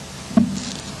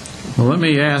Well, let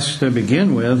me ask to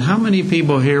begin with, how many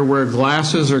people here wear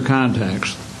glasses or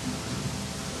contacts?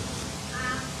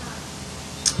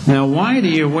 Now, why do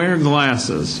you wear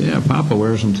glasses? Yeah, Papa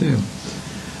wears them too.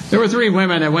 There were 3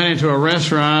 women that went into a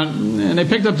restaurant and they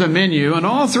picked up the menu, and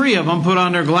all 3 of them put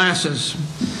on their glasses.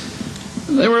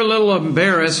 They were a little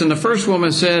embarrassed, and the first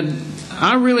woman said,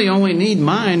 "I really only need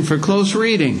mine for close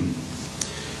reading."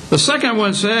 The second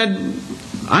one said,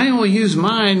 "I only use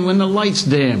mine when the light's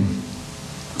dim."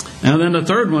 And then the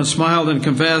third one smiled and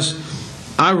confessed,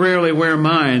 "I rarely wear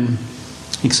mine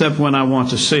except when I want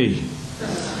to see."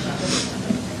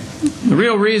 The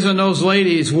real reason those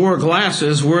ladies wore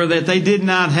glasses were that they did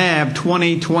not have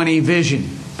 20/20 vision.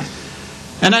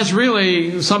 And that's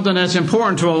really something that's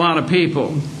important to a lot of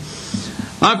people.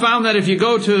 I found that if you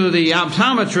go to the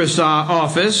optometrist's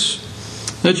office,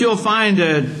 that you'll find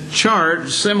a chart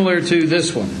similar to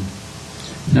this one.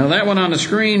 Now that one on the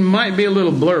screen might be a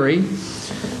little blurry,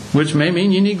 which may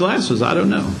mean you need glasses. I don't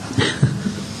know.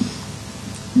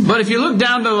 But if you look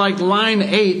down to like line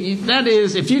 8, that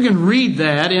is, if you can read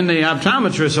that in the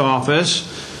optometrist's office,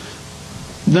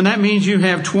 then that means you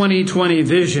have 20/20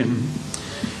 vision.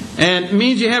 And it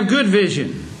means you have good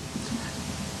vision.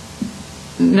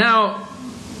 Now,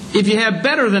 if you have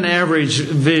better than average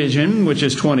vision, which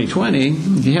is 20/20,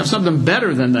 if you have something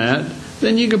better than that,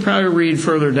 then you could probably read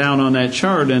further down on that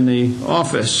chart in the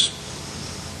office.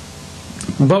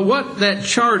 But what that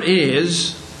chart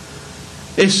is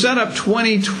set up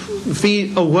 20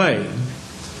 feet away.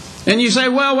 And you say,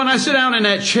 well, when I sit down in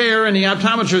that chair in the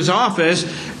optometrist's office,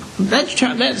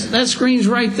 that screen's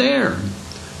right there.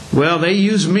 Well, they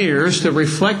use mirrors to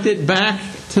reflect it back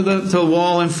to the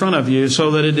wall in front of you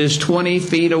so that it is 20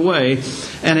 feet away.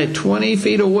 And at 20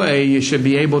 feet away, you should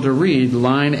be able to read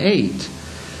line 8.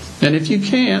 And if you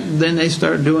can't, then they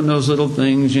start doing those little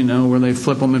things, where they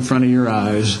flip them in front of your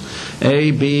eyes.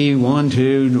 A, B, 1,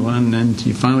 2, 1, and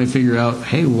you finally figure out,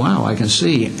 hey, wow, I can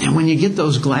see. And when you get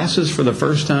those glasses for the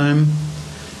first time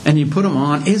and you put them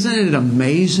on, isn't it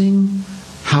amazing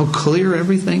how clear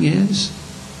everything is?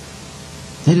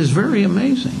 It is very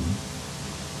amazing.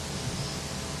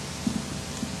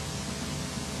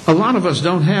 A lot of us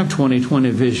don't have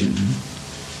 20/20 vision.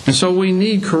 And so we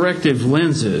need corrective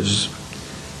lenses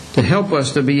to help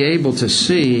us to be able to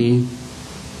see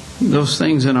those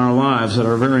things in our lives that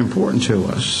are very important to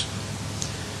us.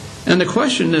 And the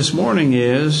question this morning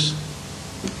is,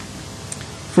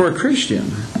 for a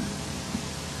Christian,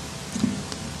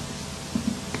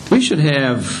 we should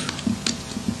have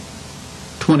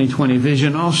 20/20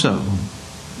 vision also.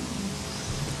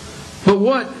 But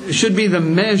what should be the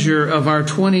measure of our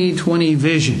 20/20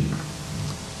 vision?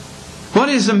 What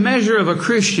is the measure of a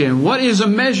Christian? What is a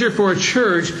measure for a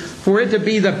church for it to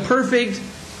be the perfect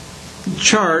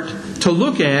chart to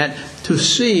look at to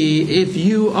see if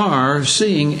you are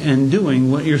seeing and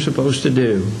doing what you're supposed to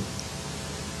do?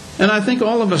 And I think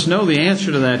all of us know the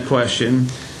answer to that question.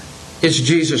 It's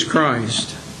Jesus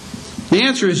Christ. The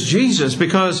answer is Jesus,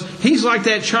 because He's like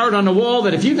that chart on the wall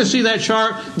that if you can see that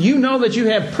chart, you know that you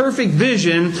have perfect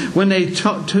vision when they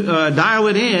dial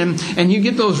it in, and you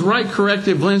get those right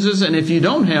corrective lenses. And if you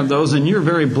don't have those, then you're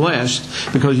very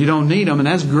blessed because you don't need them. And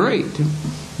that's great,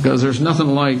 because there's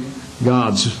nothing like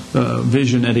God's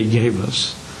vision that He gave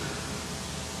us.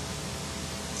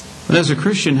 But as a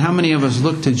Christian, how many of us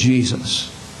look to Jesus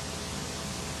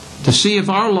to see if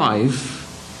our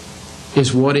life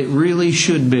is what it really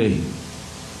should be?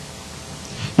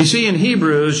 You see, in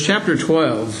Hebrews chapter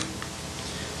 12,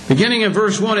 beginning in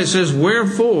verse 1, it says,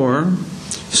 "Wherefore,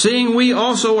 seeing we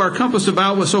also are compassed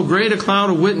about with so great a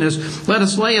cloud of witness, let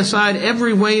us lay aside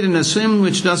every weight and the sin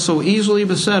which doth so easily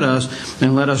beset us,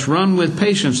 and let us run with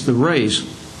patience the race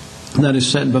that is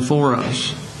set before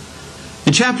us."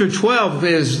 And chapter 12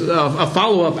 is a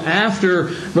follow-up after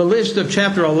the list of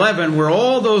chapter 11, where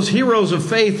all those heroes of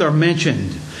faith are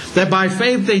mentioned. That by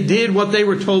faith they did what they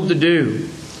were told to do.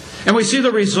 And we see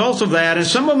the results of that. And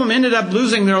some of them ended up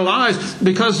losing their lives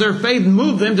because their faith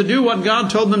moved them to do what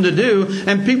God told them to do.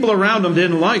 And people around them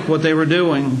didn't like what they were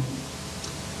doing.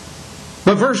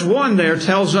 But verse 1 there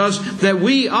tells us that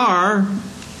we are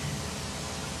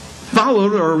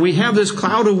followed, or we have this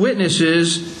cloud of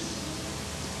witnesses.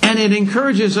 And it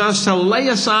encourages us to lay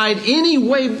aside any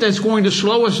weight that's going to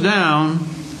slow us down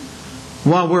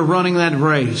while we're running that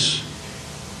race.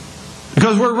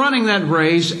 Because we're running that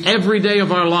race every day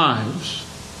of our lives.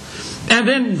 And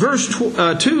then verse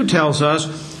 2 tells us,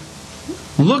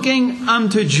 "Looking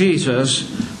unto Jesus,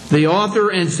 the author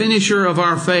and finisher of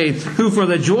our faith, who for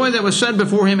the joy that was set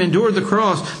before Him endured the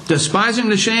cross, despising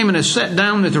the shame, and is set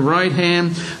down at the right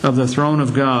hand of the throne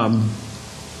of God."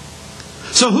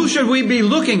 So who should we be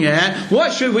looking at?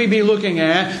 What should we be looking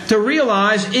at to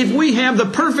realize if we have the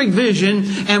perfect vision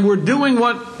and we're doing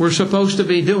what we're supposed to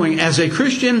be doing as a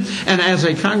Christian and as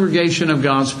a congregation of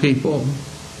God's people?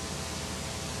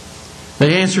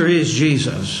 The answer is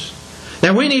Jesus.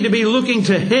 That we need to be looking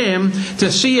to Him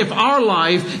to see if our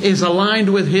life is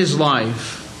aligned with His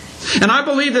life. And I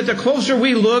believe that the closer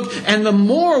we look and the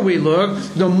more we look,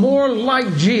 the more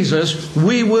like Jesus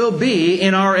we will be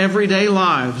in our everyday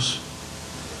lives.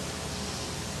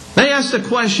 They asked a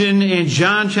question in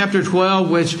John chapter 12,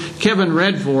 which Kevin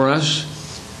read for us.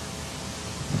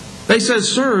 They said,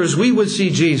 "Sirs, we would see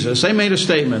Jesus." They made a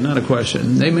statement, not a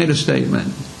question. They made a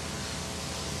statement.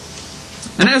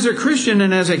 And as a Christian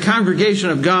and as a congregation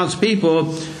of God's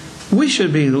people, we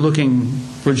should be looking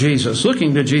for Jesus,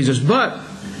 looking to Jesus. But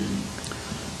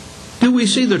do we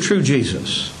see the true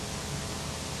Jesus?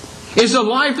 Is the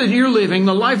life that you're living,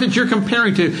 the life that you're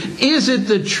comparing to, is it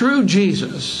the true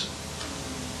Jesus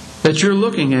that you're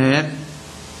looking at?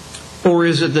 Or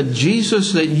is it the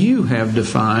Jesus that you have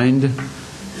defined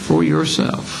for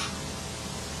yourself?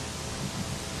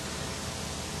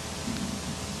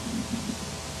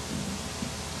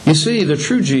 You see, the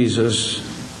true Jesus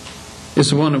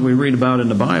is the one that we read about in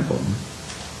the Bible.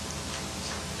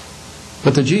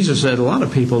 But the Jesus that a lot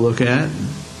of people look at,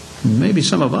 maybe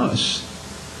some of us,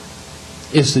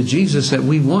 is the Jesus that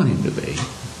we want Him to be.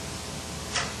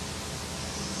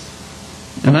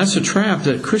 And that's a trap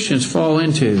that Christians fall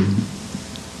into.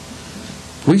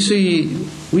 We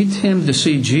tend to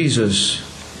see Jesus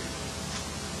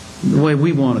the way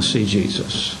we want to see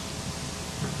Jesus.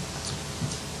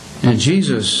 And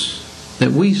Jesus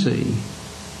that we see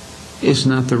is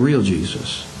not the real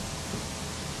Jesus.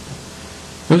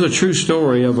 There's a true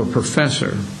story of a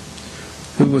professor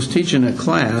who was teaching a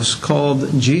class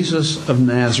called Jesus of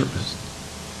Nazareth.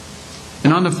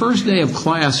 And on the first day of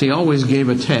class, he always gave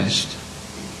a test.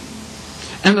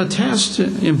 And the test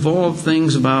involved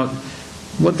things about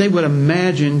what they would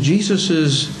imagine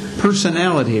Jesus'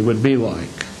 personality would be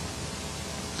like.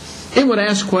 It would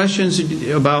ask questions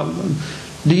about,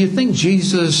 do you think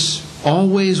Jesus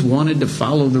always wanted to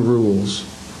follow the rules?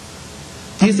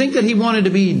 Do you think that He wanted to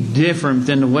be different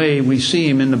than the way we see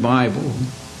Him in the Bible?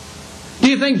 Do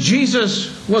you think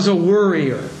Jesus was a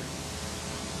worrier?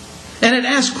 And it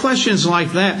asked questions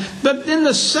like that. But then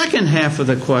the second half of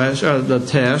the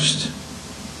test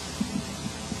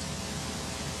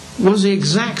was the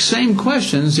exact same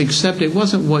questions, except it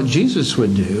wasn't what Jesus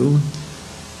would do.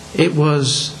 It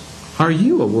was, are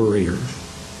you a worrier?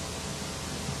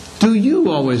 Do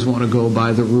you always want to go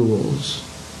by the rules?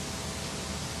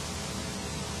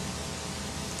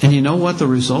 And you know what the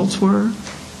results were?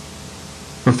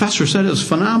 The professor said it was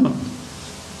phenomenal.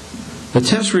 The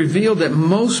test revealed that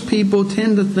most people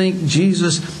tend to think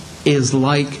Jesus is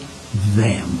like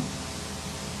them.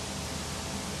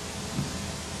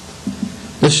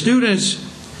 The students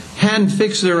hadn't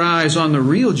fixed their eyes on the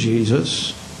real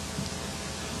Jesus.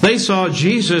 They saw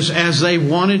Jesus as they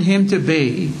wanted Him to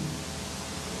be.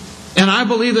 And I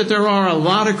believe that there are a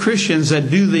lot of Christians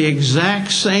that do the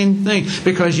exact same thing,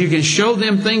 because you can show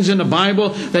them things in the Bible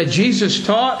that Jesus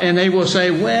taught and they will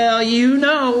say, well, you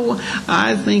know,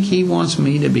 I think He wants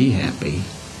me to be happy.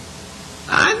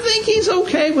 I think He's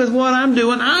okay with what I'm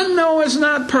doing. I know it's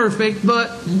not perfect, but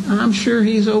I'm sure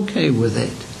He's okay with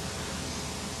it.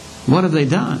 What have they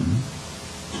done?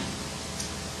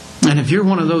 And if you're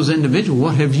one of those individuals,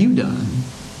 what have you done?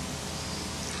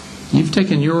 You've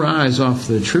taken your eyes off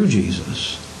the true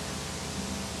Jesus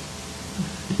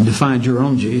and defined your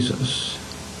own Jesus.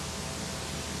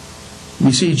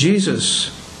 You see, Jesus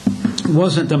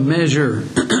wasn't the measure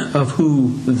of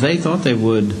who they thought they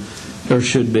would or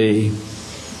should be.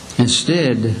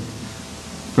 Instead,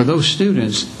 for those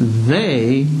students,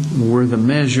 they were the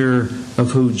measure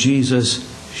of who Jesus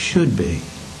should be.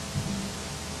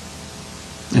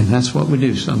 And that's what we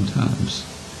do sometimes.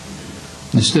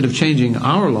 Instead of changing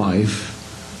our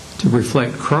life to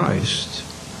reflect Christ,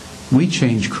 we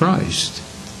change Christ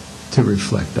to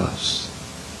reflect us.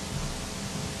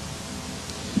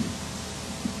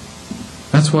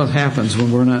 That's what happens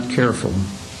when we're not careful.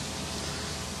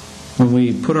 When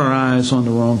we put our eyes on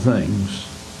the wrong things.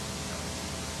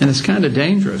 And it's kind of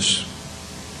dangerous.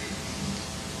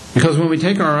 Because when we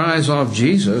take our eyes off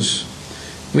Jesus,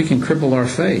 we can cripple our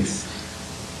faith.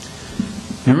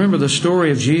 You remember the story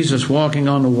of Jesus walking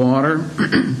on the water?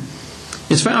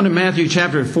 It's found in Matthew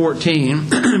chapter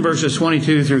 14, verses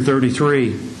 22 through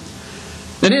 33.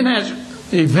 That in that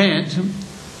event,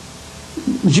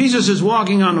 Jesus is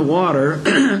walking on the water,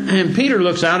 and Peter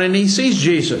looks out and he sees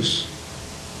Jesus.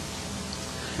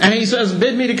 And he says,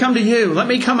 bid me to come to you. Let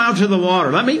me come out to the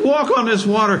water. Let me walk on this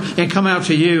water and come out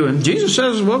to you. And Jesus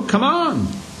says, well, come on.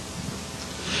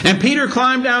 And Peter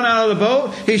climbed down out of the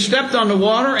boat. He stepped on the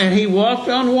water and he walked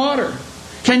on water.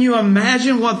 Can you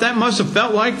imagine what that must have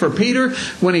felt like for Peter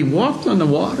when he walked on the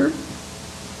water?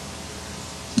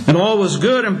 And all was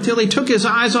good until he took his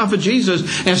eyes off of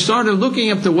Jesus and started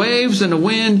looking at the waves and the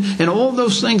wind and all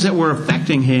those things that were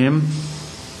affecting him.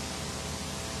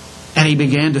 And he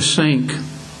began to sink.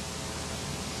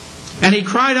 And he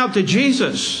cried out to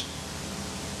Jesus.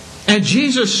 And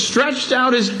Jesus stretched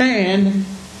out His hand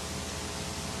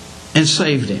and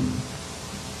saved him.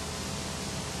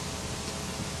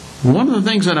 One of the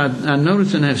things that I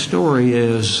noticed in that story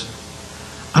is,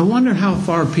 I wonder how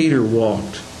far Peter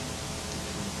walked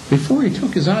before he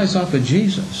took his eyes off of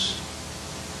Jesus.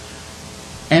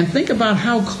 And think about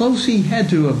how close he had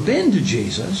to have been to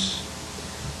Jesus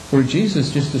for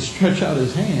Jesus just to stretch out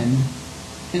His hand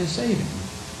and save him.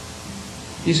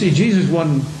 You see, Jesus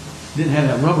didn't have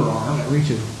that rubber arm that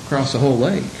reaches across the whole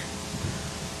lake.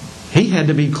 He had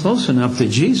to be close enough to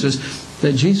Jesus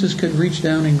that Jesus could reach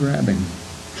down and grab him.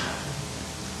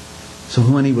 So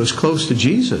when he was close to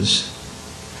Jesus,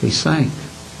 he sank.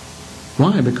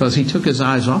 Why? Because he took his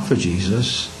eyes off of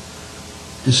Jesus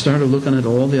and started looking at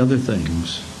all the other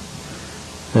things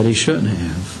that he shouldn't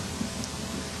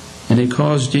have. And it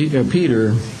caused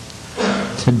Peter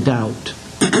to doubt.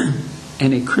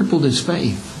 And it crippled his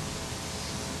faith.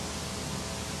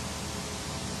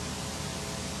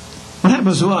 What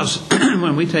happens to us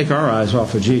when we take our eyes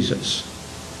off of Jesus?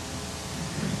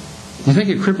 Do you think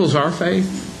it cripples our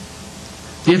faith?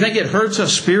 Do you think it hurts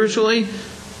us spiritually?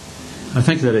 I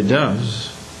think that it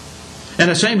does. And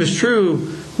the same is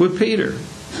true with Peter.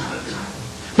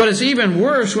 But it's even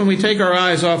worse when we take our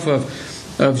eyes off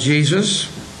of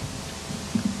Jesus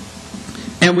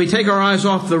and we take our eyes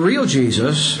off the real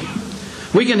Jesus.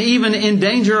 We can even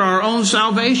endanger our own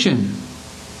salvation.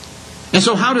 And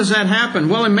so how does that happen?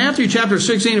 Well, in Matthew chapter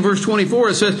 16 verse 24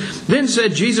 it says, Then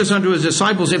said Jesus unto His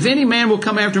disciples, If any man will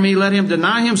come after me, let him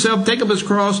deny himself, take up his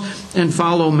cross, and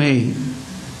follow me.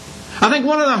 I think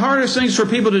one of the hardest things for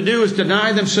people to do is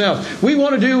deny themselves. We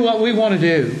want to do what we want to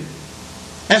do.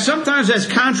 And sometimes that's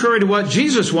contrary to what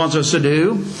Jesus wants us to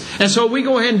do. And so we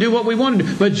go ahead and do what we want to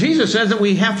do. But Jesus says that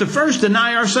we have to first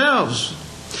deny ourselves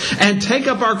and take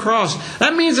up our cross.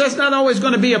 That means that's not always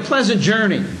going to be a pleasant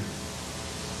journey.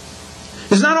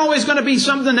 It's not always going to be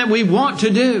something that we want to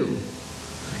do.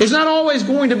 It's not always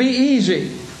going to be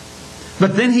easy.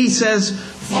 But then He says,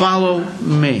 follow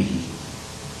me.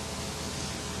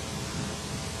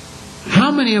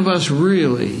 How many of us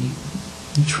really,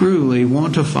 truly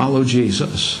want to follow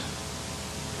Jesus?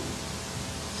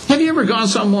 Have you ever gone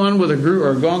somewhere with a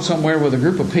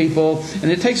group of people,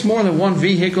 and it takes more than one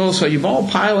vehicle, so you've all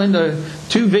piled into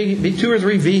two or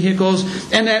three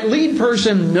vehicles, and that lead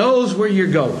person knows where you're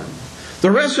going.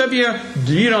 The rest of you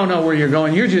don't know where you're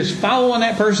going. You're just following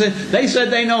that person. They said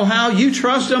they know how. You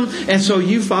trust them, and so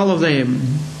you follow them.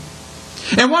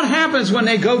 And what happens when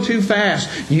they go too fast?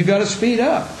 You've got to speed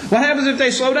up. What happens if they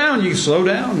slow down? You slow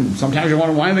down. Sometimes you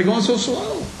wonder, why are they going so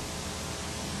slow?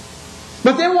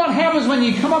 But then what happens when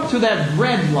you come up to that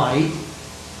red light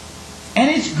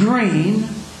and it's green,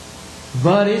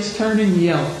 but it's turning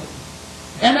yellow?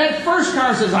 And that first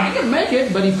car says, I can make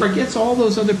it, but he forgets all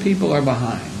those other people are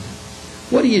behind.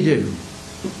 What do?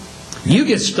 You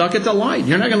get stuck at the light.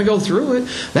 You're not going to go through it.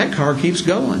 That car keeps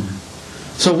going.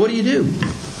 So what do?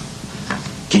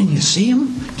 Can you see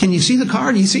them? Can you see the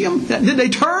car? Do you see them? Did they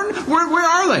turn? Where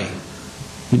are they?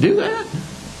 You do that?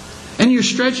 And you're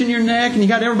stretching your neck and you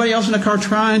got everybody else in the car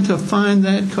trying to find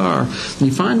that car. And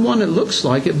you find one that looks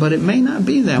like it, but it may not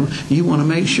be that one. You want to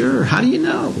make sure. How do you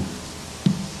know?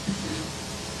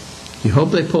 You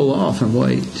hope they pull off and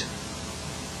wait.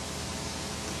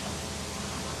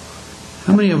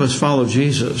 How many of us follow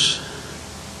Jesus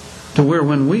to where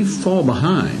when we fall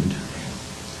behind,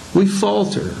 we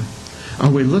falter? Are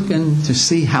we looking to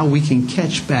see how we can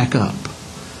catch back up?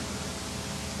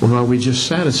 Or are we just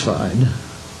satisfied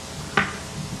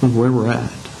with where we're at?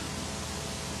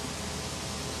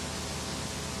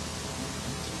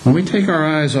 When we take our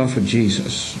eyes off of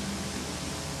Jesus,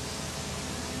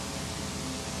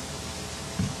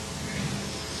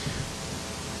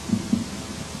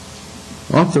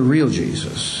 off the real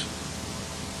Jesus,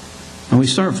 and we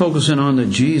start focusing on the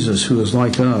Jesus who is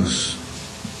like us,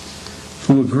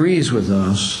 who agrees with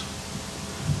us,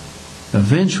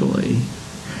 eventually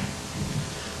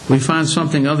we find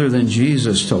something other than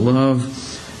Jesus to love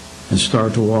and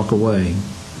start to walk away.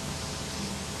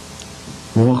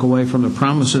 Walk away from the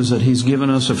promises that He's given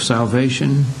us of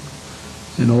salvation.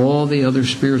 and all the other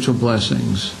spiritual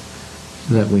blessings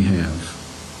that we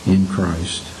have in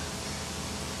Christ.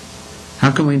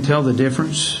 How can we tell the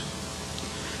difference?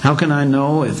 How can I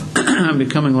know if I'm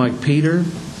becoming like Peter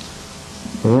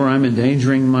or I'm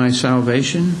endangering my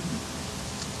salvation?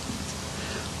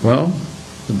 Well,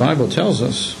 the Bible tells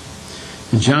us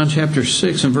in John chapter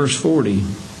 6 and verse 40,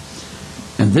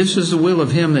 "And this is the will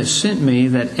of him that sent me,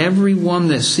 that every one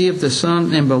that seeth the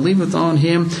Son and believeth on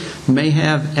him may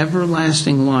have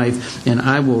everlasting life, and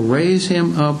I will raise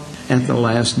him up at the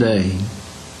last day."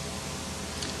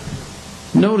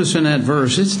 Notice in that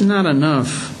verse, it's not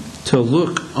enough to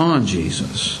look on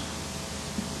Jesus.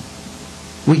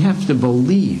 We have to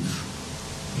believe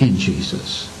in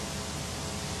Jesus.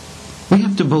 We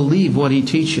have to believe what He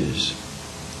teaches.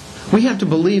 We have to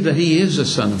believe that He is the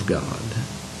Son of God.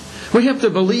 We have to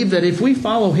believe that if we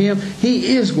follow Him,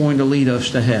 He is going to lead us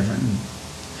to heaven.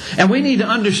 And we need to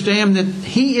understand that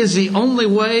He is the only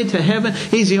way to heaven.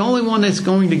 He's the only one that's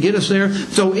going to get us there.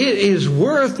 So it is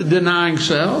worth denying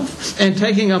self and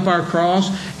taking up our cross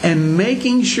and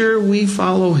making sure we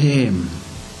follow Him.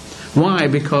 Why?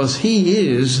 Because He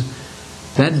is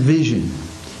that vision.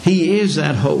 He is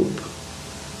that hope.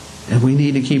 And we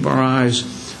need to keep our eyes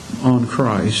on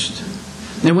Christ.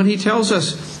 And when He tells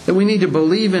us that we need to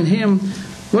believe in Him,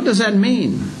 what does that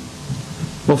mean?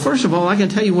 Well, first of all, I can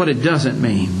tell you what it doesn't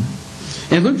mean.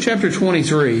 In Luke chapter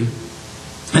 23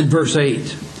 and verse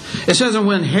 8, it says, "And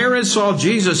when Herod saw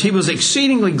Jesus, he was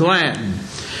exceedingly glad,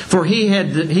 for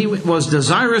he was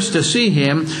desirous to see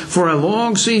Him for a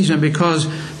long season, because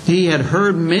he had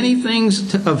heard many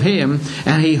things of Him,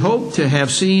 and he hoped to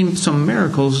have seen some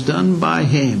miracles done by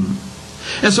Him."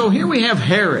 And so here we have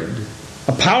Herod,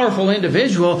 a powerful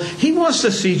individual. He wants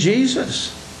to see Jesus.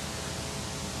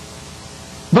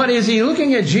 But is he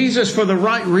looking at Jesus for the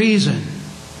right reason?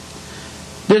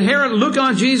 Did Herod look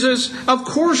on Jesus? Of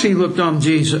course he looked on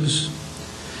Jesus.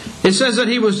 It says that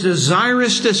he was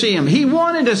desirous to see Him. He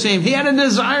wanted to see Him. He had a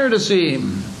desire to see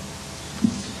Him.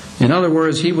 In other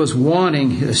words, he was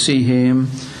wanting to see Him,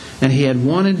 and he had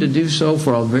wanted to do so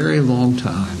for a very long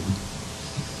time.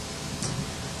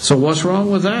 So what's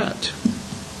wrong with that?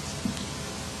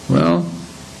 Well,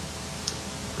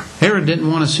 Herod didn't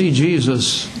want to see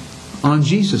Jesus on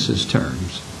Jesus'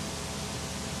 terms.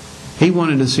 He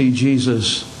wanted to see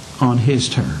Jesus on His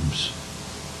terms.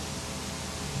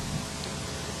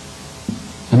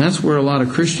 And that's where a lot of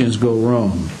Christians go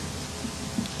wrong.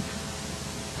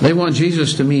 They want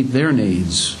Jesus to meet their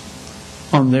needs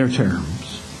on their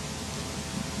terms.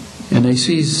 And they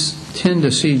tend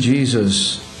to see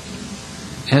Jesus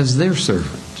as their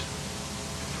servant,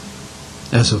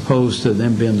 as opposed to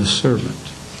them being the servant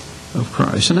of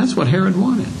Christ. And that's what Herod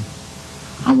wanted.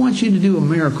 I want you to do a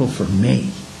miracle for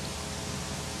me.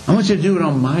 I want you to do it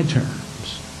on my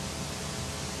terms.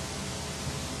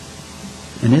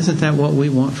 And isn't that what we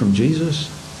want from Jesus?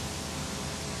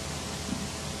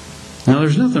 Now,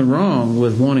 there's nothing wrong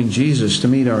with wanting Jesus to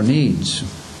meet our needs.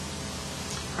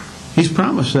 He's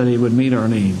promised that He would meet our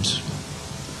needs.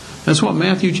 That's what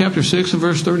Matthew chapter 6 and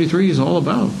verse 33 is all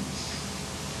about.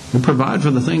 To provide for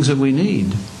the things that we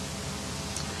need.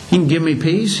 He can give me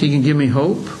peace. He can give me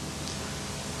hope.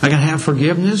 I can have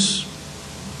forgiveness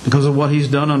because of what He's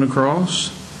done on the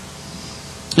cross.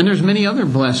 And there's many other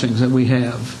blessings that we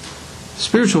have.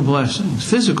 Spiritual blessings,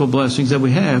 physical blessings that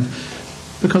we have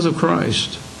because of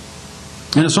Christ.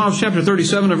 And in Psalms chapter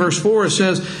 37 and verse 4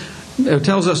 it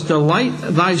tells us, "Delight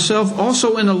thyself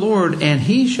also in the Lord, and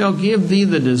He shall give thee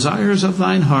the desires of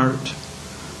thine heart."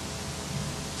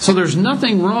 So there's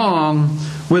nothing wrong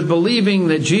with believing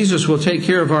that Jesus will take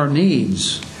care of our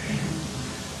needs.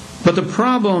 But the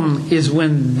problem is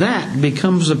when that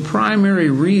becomes the primary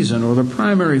reason or the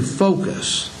primary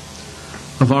focus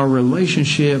of our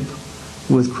relationship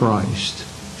with Christ.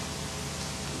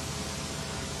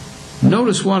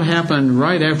 Notice what happened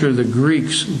right after the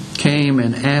Greeks came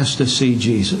and asked to see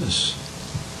Jesus.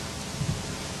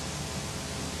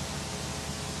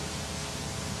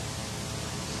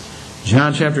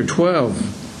 John chapter 12,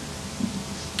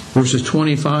 verses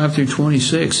 25 through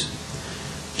 26.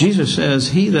 Jesus says,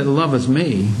 "He that loveth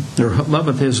me, or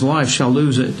loveth his life, shall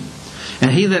lose it.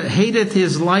 And he that hateth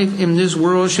his life in this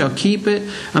world shall keep it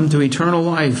unto eternal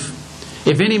life.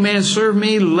 If any man serve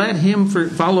me, let him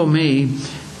follow me.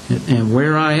 And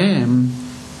where I am,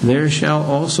 there shall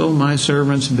also my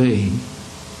servants be."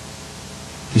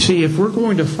 You see, if we're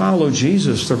going to follow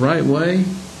Jesus the right way,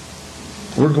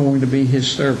 we're going to be His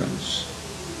servants.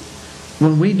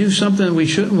 When we do something we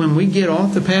shouldn't, when we get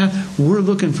off the path, we're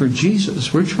looking for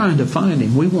Jesus. We're trying to find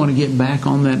Him. We want to get back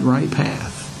on that right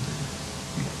path.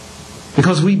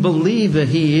 Because we believe that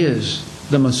He is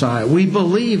the Messiah. We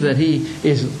believe that He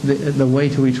is the way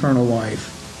to eternal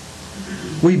life.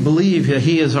 We believe that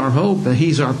He is our hope, that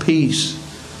He's our peace.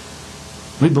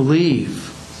 We believe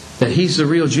that He's the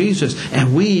real Jesus,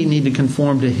 and we need to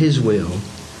conform to His will,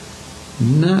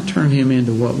 not turn Him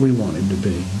into what we want Him to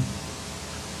be.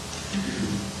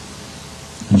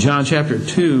 In John chapter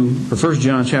 2, or 1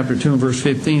 John chapter 2 and verse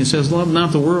 15, it says, "Love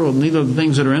not the world, neither the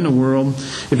things that are in the world.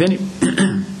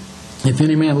 If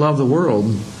any man love the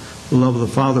world, the love of the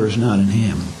Father is not in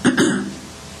him."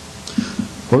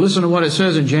 Well, listen to what it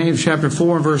says in James chapter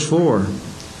 4 and verse 4.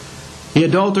 "Ye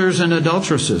adulterers and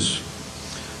adulteresses,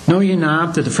 know ye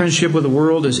not that the friendship with the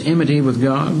world is enmity with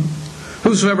God?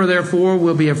 Whosoever therefore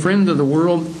will be a friend of the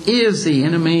world is the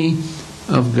enemy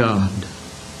of God."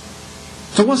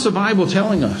 So what's the Bible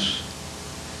telling us?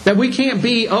 That we can't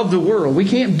be of the world. We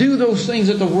can't do those things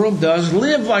that the world does,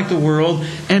 live like the world,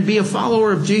 and be a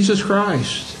follower of Jesus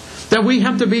Christ. That we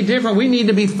have to be different. We need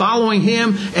to be following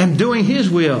Him and doing His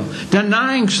will.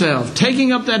 Denying self,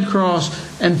 taking up that cross,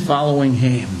 and following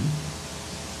Him.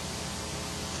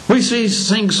 We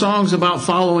sing songs about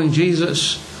following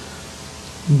Jesus.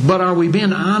 But are we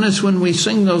being honest when we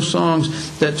sing those songs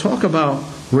that talk about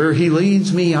where He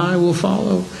leads me, I will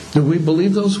follow? Do we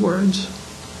believe those words?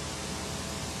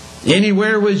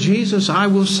 Anywhere with Jesus, I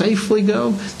will safely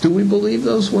go. Do we believe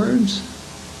those words?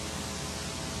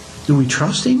 Do we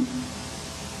trust Him?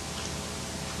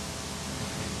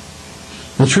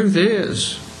 The truth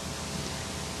is,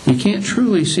 you can't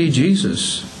truly see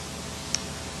Jesus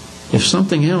if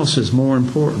something else is more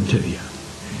important to you.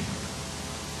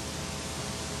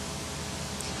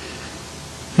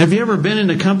 Have you ever been in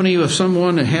the company of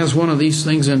someone that has one of these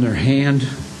things in their hand,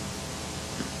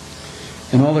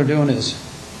 and all they're doing is,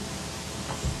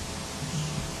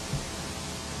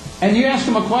 and you ask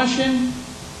them a question,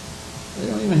 they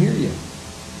don't even hear you.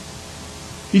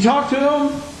 You talk to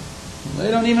them,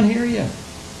 they don't even hear you.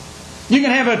 You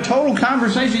can have a total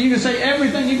conversation, you can say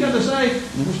everything you got to say,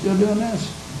 and they're still doing this.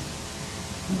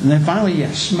 And then finally you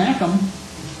smack them,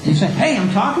 and you say, "Hey,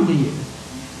 I'm talking to you."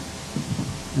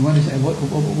 And what do you say?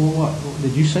 What?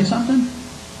 Did you say something?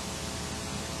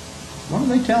 What are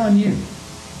they telling you?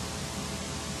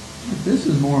 This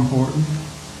is more important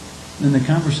than the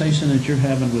conversation that you're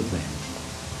having with them.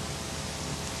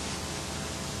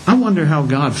 I wonder how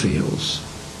God feels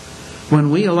when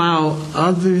we allow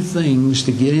other things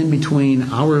to get in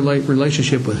between our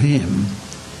relationship with Him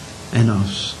and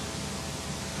us.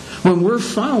 When we're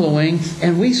following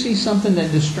and we see something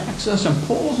that distracts us and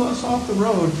pulls us off the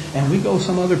road and we go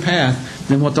some other path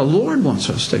than what the Lord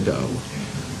wants us to go.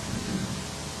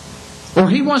 Or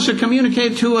He wants to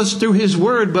communicate to us through His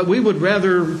Word, but we would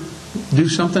rather do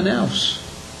something else.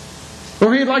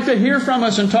 Or He'd like to hear from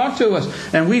us and talk to us,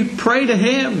 and we pray to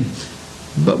Him,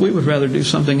 but we would rather do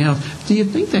something else. Do you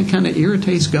think that kind of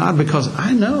irritates God? Because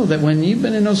I know that when you've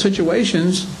been in those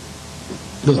situations,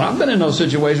 because I've been in those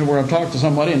situations where I've talked to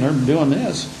somebody and they're doing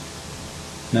this.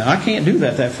 Now, I can't do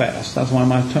that fast. That's why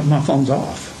my phone's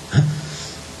off.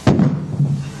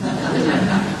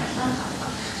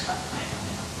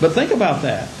 But think about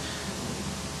that.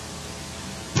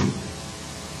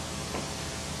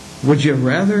 Would you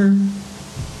rather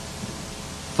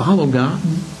follow God?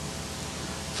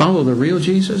 Follow the real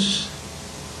Jesus?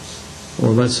 Or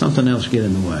let something else get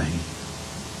in the way?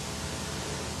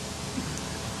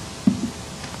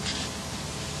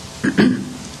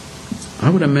 I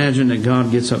would imagine that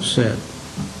God gets upset.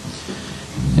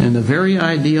 And the very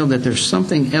idea that there's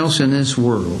something else in this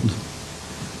world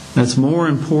that's more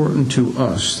important to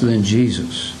us than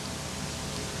Jesus.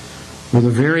 Or the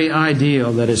very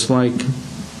idea that it's like,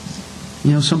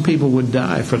 some people would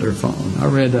die for their phone. I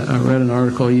read an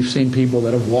article. You've seen people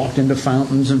that have walked into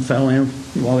fountains and fell in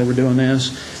while they were doing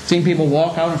this. Seen people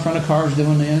walk out in front of cars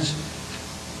doing this.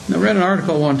 And I read an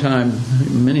article one time,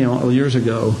 many years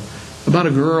ago, about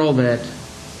a girl that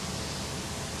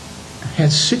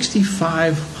had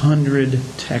 6,500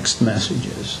 text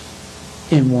messages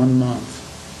in 1 month.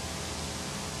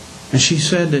 And she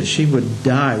said that she would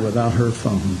die without her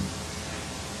phone.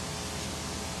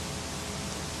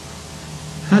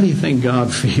 How do you think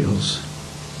God feels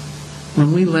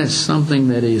when we let something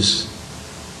that is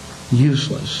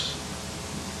useless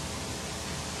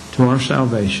to our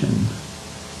salvation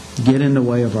get in the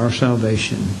way of our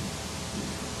salvation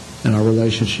and our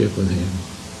relationship with Him?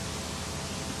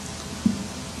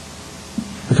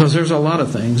 Because there's a lot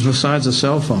of things besides a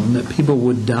cell phone that people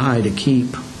would die to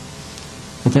keep,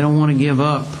 that they don't want to give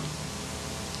up,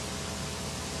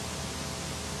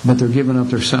 but they're giving up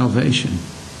their salvation.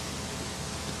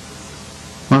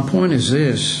 My point is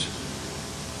this: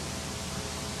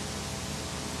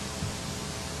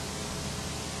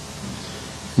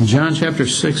 In John chapter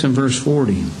 6 and verse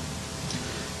 40,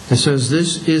 it says,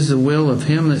 "This is the will of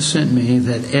him that sent me,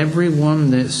 that every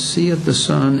one that seeth the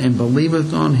Son and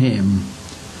believeth on him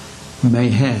may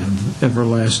have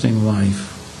everlasting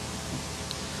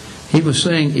life." He was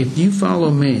saying, if you follow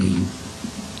me,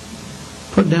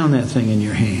 put down that thing in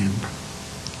your hand.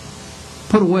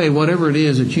 Put away whatever it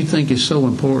is that you think is so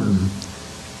important.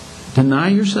 Deny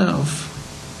yourself.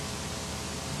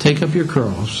 Take up your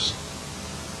cross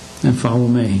and follow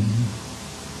me.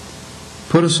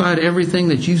 Put aside everything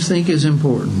that you think is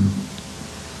important,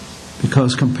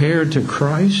 because compared to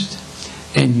Christ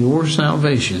and your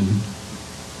salvation,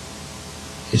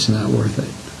 it's not worth it.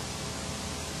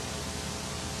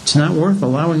 It's not worth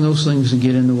allowing those things to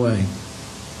get in the way.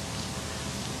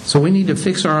 So we need to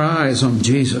fix our eyes on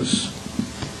Jesus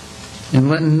and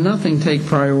let nothing take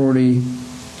priority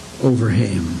over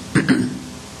him.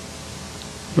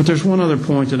 But there's one other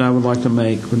point that I would like to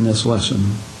make in this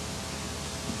lesson.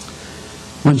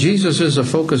 When Jesus is the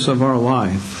focus of our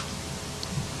life,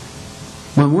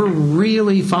 when we're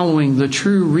really following the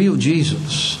true, real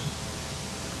Jesus,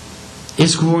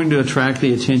 it's going to attract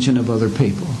the attention of other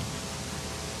people.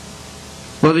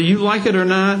 Whether you like it or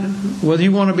not, whether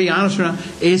you want to be honest or not,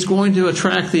 it's going to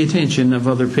attract the attention of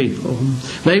other people.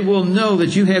 They will know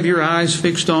that you have your eyes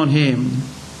fixed on him.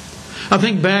 I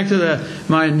think back to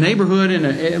my neighborhood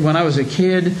when I was a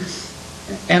kid,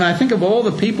 and I think of all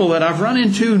the people that I've run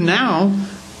into now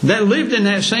that lived in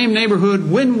that same neighborhood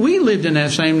when we lived in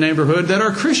that same neighborhood that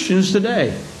are Christians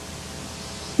today.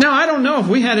 Now, I don't know if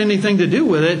we had anything to do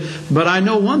with it, but I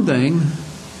know one thing.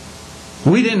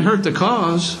 We didn't hurt the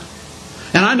cause.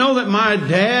 And I know that my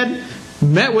dad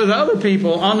met with other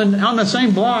people on the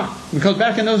same block. Because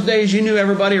back in those days, you knew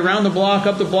everybody around the block,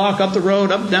 up the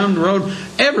road, up down the road.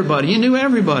 Everybody. You knew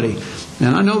everybody.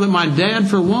 And I know that my dad,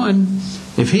 for one,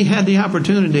 if he had the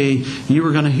opportunity, you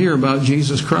were going to hear about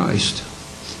Jesus Christ.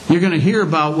 You're going to hear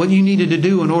about what you needed to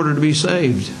do in order to be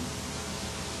saved.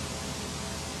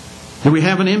 Did we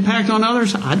have an impact on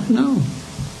others? I don't know.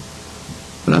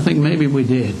 But I think maybe we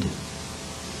did.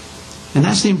 And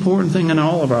that's the important thing in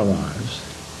all of our lives,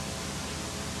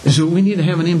 is that we need to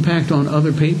have an impact on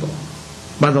other people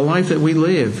by the life that we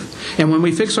live. And when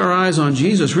we fix our eyes on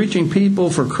Jesus, reaching people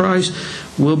for Christ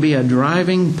will be a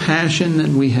driving passion that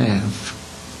we have.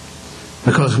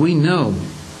 Because we know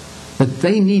that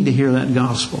they need to hear that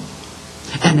gospel.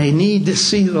 And they need to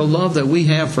see the love that we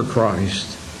have for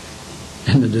Christ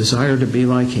and the desire to be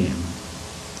like him.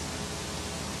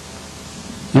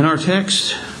 In our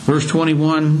text, verse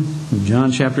 21,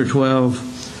 John chapter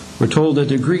 12, we're told that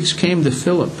the Greeks came to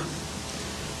Philip.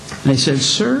 And they said,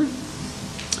 "Sir,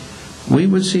 we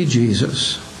would see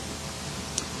Jesus."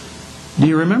 Do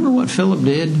you remember what Philip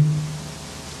did?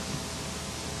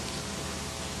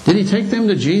 Did he take them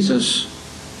to Jesus?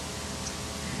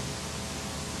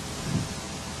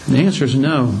 And the answer is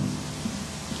no.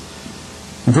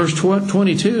 In verse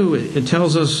 22, it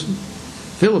tells us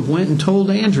Philip went and told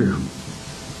Andrew.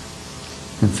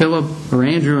 And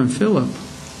Andrew and Philip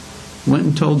went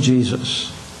and told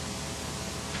Jesus.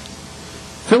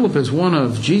 Philip is one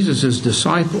of Jesus'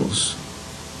 disciples.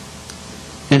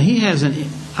 And he has an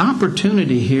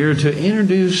opportunity here to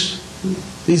introduce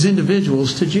these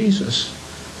individuals to Jesus.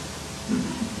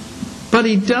 But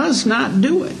he does not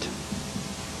do it.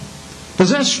 Does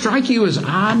that strike you as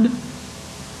odd?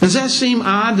 Does that seem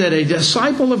odd that a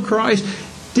disciple of Christ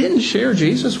didn't share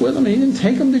Jesus with him? He didn't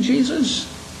take them to Jesus?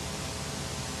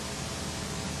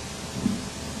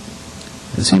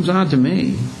 It seems odd to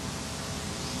me.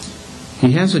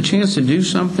 He has a chance to do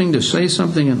something, to say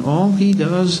something, and all he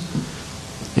does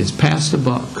is pass the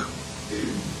buck.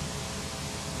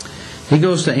 He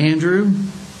goes to Andrew,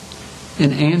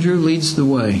 and Andrew leads the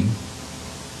way.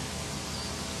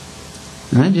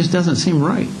 And that just doesn't seem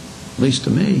right, at least to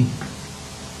me.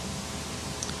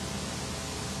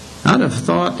 I'd have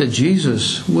thought that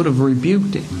Jesus would have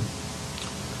rebuked him,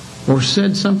 or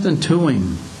said something to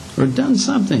him, or done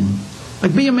something.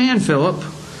 Like, be a man, Philip.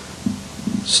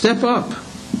 Step up.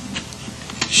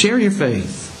 Share your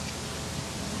faith.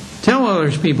 Tell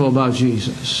other people about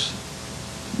Jesus.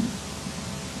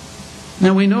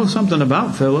 Now, we know something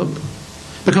about Philip,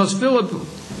 because Philip,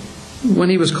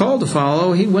 when he was called to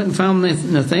follow, he went and found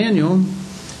Nathanael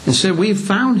and said, "We've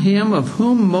found him of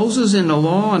whom Moses in the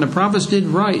law and the prophets did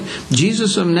write,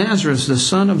 Jesus of Nazareth, the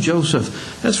son of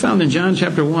Joseph." That's found in John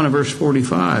chapter 1 and verse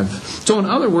 45. So in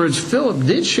other words, Philip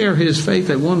did share his faith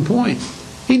at one point.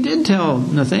 He did tell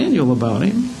Nathanael about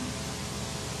him.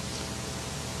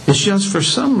 It's just for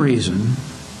some reason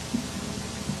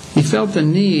he felt the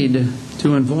need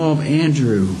to involve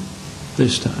Andrew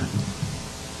this time.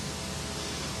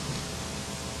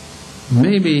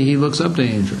 Maybe he looks up to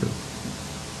Andrew.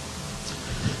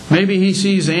 Maybe he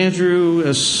sees Andrew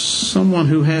as someone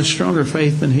who has stronger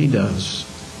faith than he does.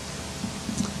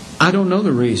 I don't know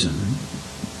the reason.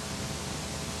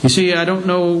 You see, I don't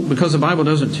know because the Bible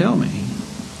doesn't tell me.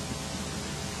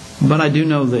 But I do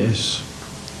know this.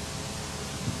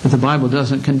 That the Bible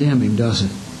doesn't condemn him, does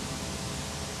it?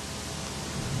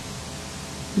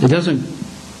 It doesn't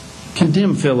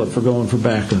condemn Philip for going for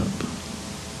backup.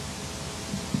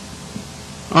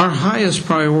 Our highest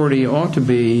priority ought to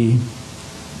be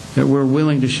that we're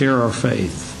willing to share our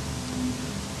faith.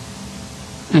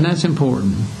 And that's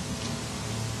important.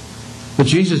 But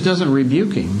Jesus doesn't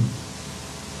rebuke him.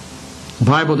 The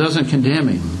Bible doesn't condemn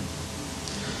him.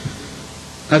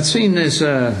 I've seen this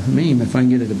meme, if I can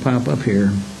get it to pop up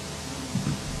here,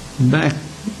 back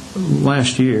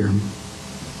last year.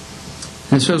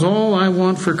 It says, all I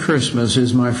want for Christmas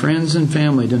is my friends and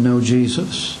family to know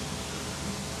Jesus.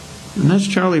 And that's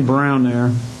Charlie Brown there.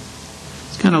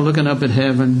 He's kind of looking up at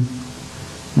heaven,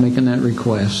 making that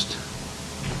request.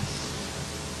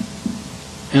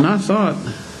 And I thought,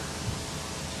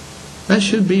 that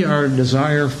should be our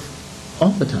desire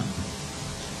all the time.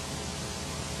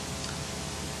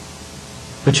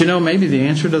 But you know, maybe the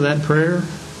answer to that prayer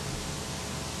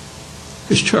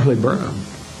is Charlie Brown.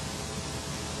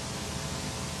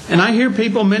 And I hear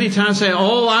people many times say,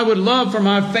 oh, I would love for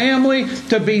my family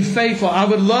to be faithful. I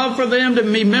would love for them to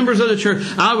be members of the church.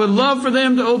 I would love for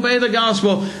them to obey the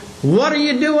gospel. What are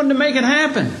you doing to make it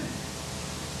happen?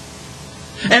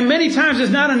 And many times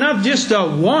it's not enough just to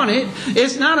want it.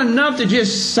 It's not enough to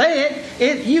just say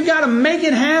it. You got to make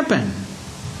it happen.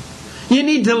 You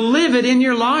need to live it in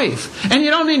your life. And you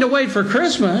don't need to wait for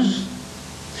Christmas.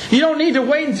 You don't need to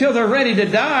wait until they're ready to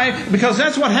die, because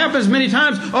that's what happens many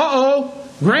times.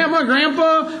 Grandma,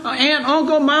 grandpa, aunt,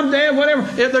 uncle, mom, dad, whatever,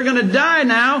 if they're going to die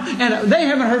now, and they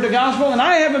haven't heard the gospel, and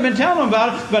I haven't been telling them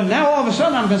about it, but now all of a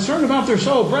sudden I'm concerned about their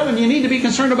soul. Brethren, you need to be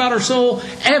concerned about our soul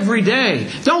every day.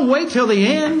 Don't wait till the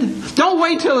end. Don't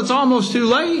wait till it's almost too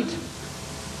late.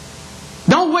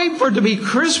 Don't wait for it to be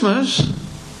Christmas.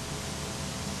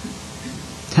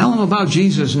 Tell them about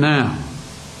Jesus now.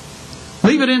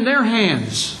 Leave it in their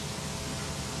hands.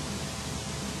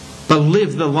 But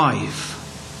live the life.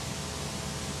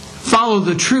 Follow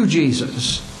the true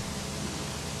Jesus.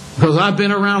 Because I've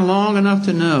been around long enough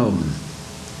to know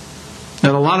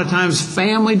that a lot of times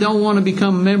family don't want to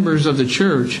become members of the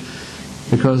church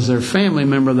because their family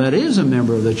member that is a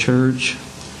member of the church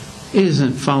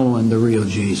isn't following the real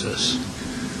Jesus.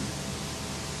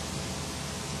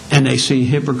 And they see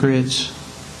hypocrites.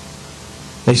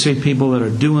 They see people that are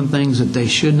doing things that they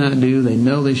should not do, they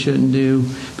know they shouldn't do,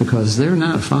 because they're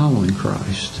not following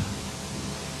Christ.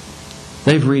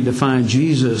 They've redefined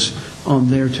Jesus on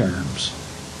their terms.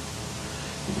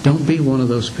 Don't be one of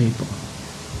those people.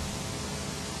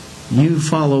 You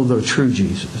follow the true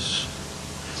Jesus.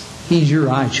 He's your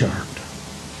eye chart.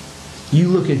 You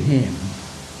look at Him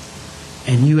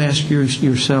and you ask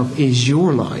yourself, does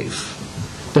your life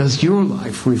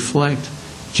reflect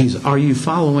Jesus? Are you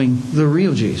following the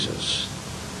real Jesus?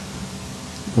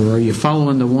 Or are you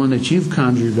following the one that you've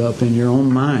conjured up in your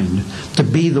own mind to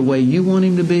be the way you want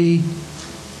Him to be,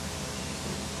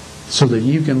 so that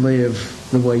you can live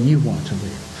the way you want to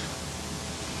live?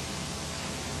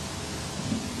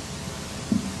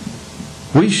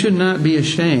 We should not be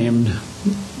ashamed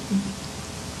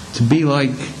to be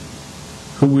like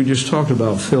who we just talked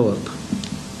about, Philip.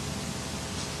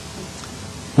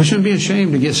 We shouldn't be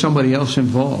ashamed to get somebody else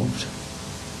involved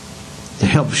to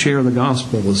help share the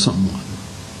gospel with someone.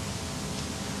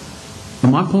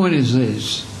 And my point is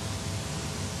this: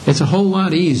 it's a whole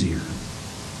lot easier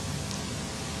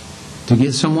to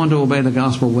get someone to obey the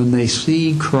gospel when they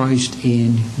see Christ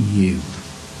in you.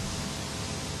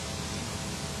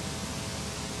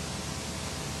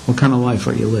 What kind of life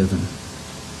are you living?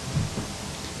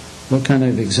 What kind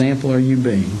of example are you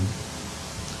being?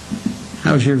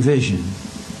 How's your vision?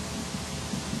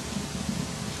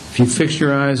 If you fix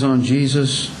your eyes on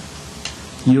Jesus,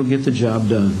 you'll get the job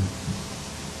done.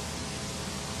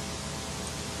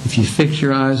 If you fix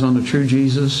your eyes on the true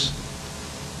Jesus,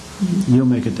 you'll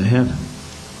make it to heaven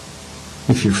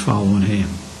if you're following Him.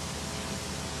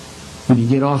 When you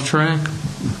get off track,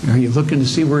 are you looking to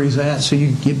see where He's at so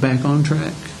you can get back on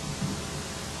track?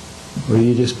 Or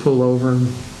you just pull over,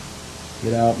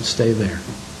 get out, and stay there?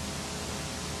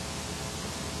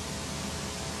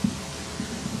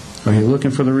 Are you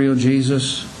looking for the real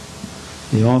Jesus,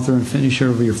 the author and finisher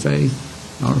of your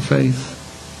faith, our faith?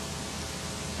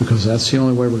 Because that's the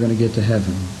only way we're going to get to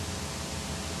heaven.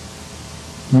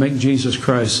 Make Jesus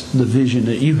Christ the vision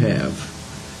that you have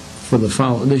for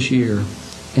this year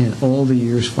and all the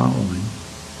years following.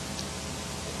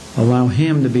 Allow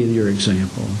Him to be your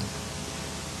example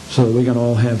so that we can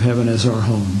all have heaven as our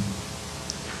home.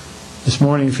 This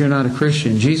morning, if you're not a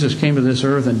Christian, Jesus came to this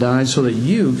earth and died so that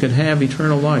you could have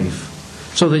eternal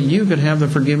life, so that you could have the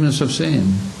forgiveness of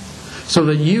sin, so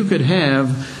that you could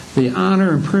have the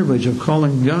honor and privilege of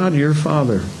calling God your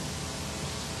Father.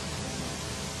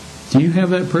 Do you have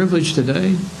that privilege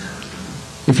today?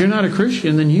 If you're not a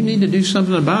Christian, then you need to do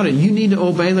something about it. You need to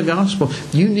obey the gospel.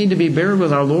 You need to be buried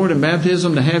with our Lord in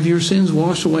baptism to have your sins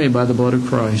washed away by the blood of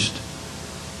Christ.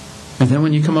 And then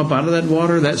when you come up out of that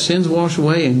water, that sin's washed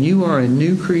away and you are a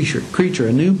new creature,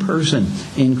 a new person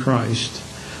in Christ.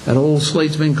 That old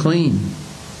slate's been cleaned.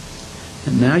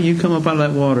 And now you come up out of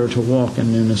that water to walk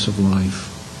in newness of life.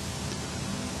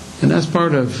 And that's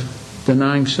part of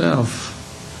denying self.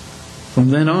 From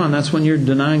then on, that's when you're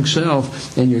denying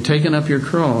self and you're taking up your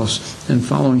cross and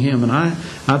following Him. And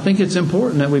I think it's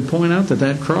important that we point out that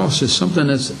that cross is something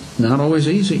that's not always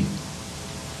easy.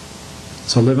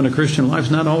 So living a Christian life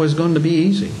is not always going to be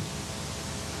easy.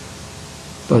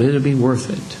 But it'll be worth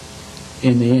it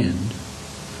in the end.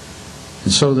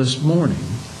 And so this morning,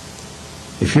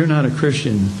 if you're not a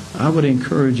Christian, I would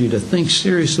encourage you to think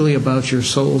seriously about your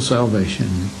soul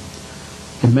salvation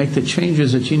and make the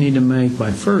changes that you need to make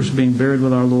by first being buried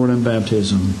with our Lord in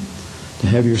baptism to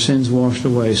have your sins washed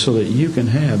away so that you can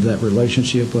have that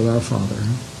relationship with our Father.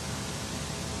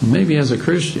 Maybe as a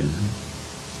Christian,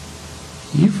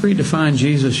 you're free to find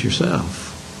Jesus yourself.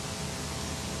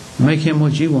 Make Him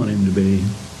what you want Him to be,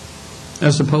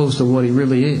 as opposed to what He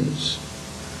really is.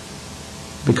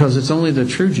 Because it's only the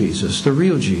true Jesus, the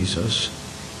real Jesus,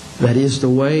 that is the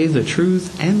way, the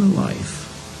truth, and the life.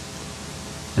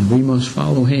 And we must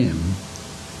follow Him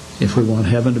if we want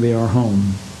heaven to be our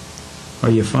home. Are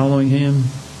you following Him?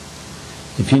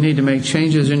 If you need to make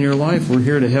changes in your life, we're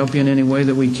here to help you in any way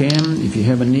that we can. If you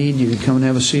have a need, you can come and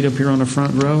have a seat up here on the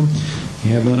front row.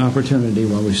 You have that opportunity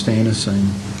while we stand and sing.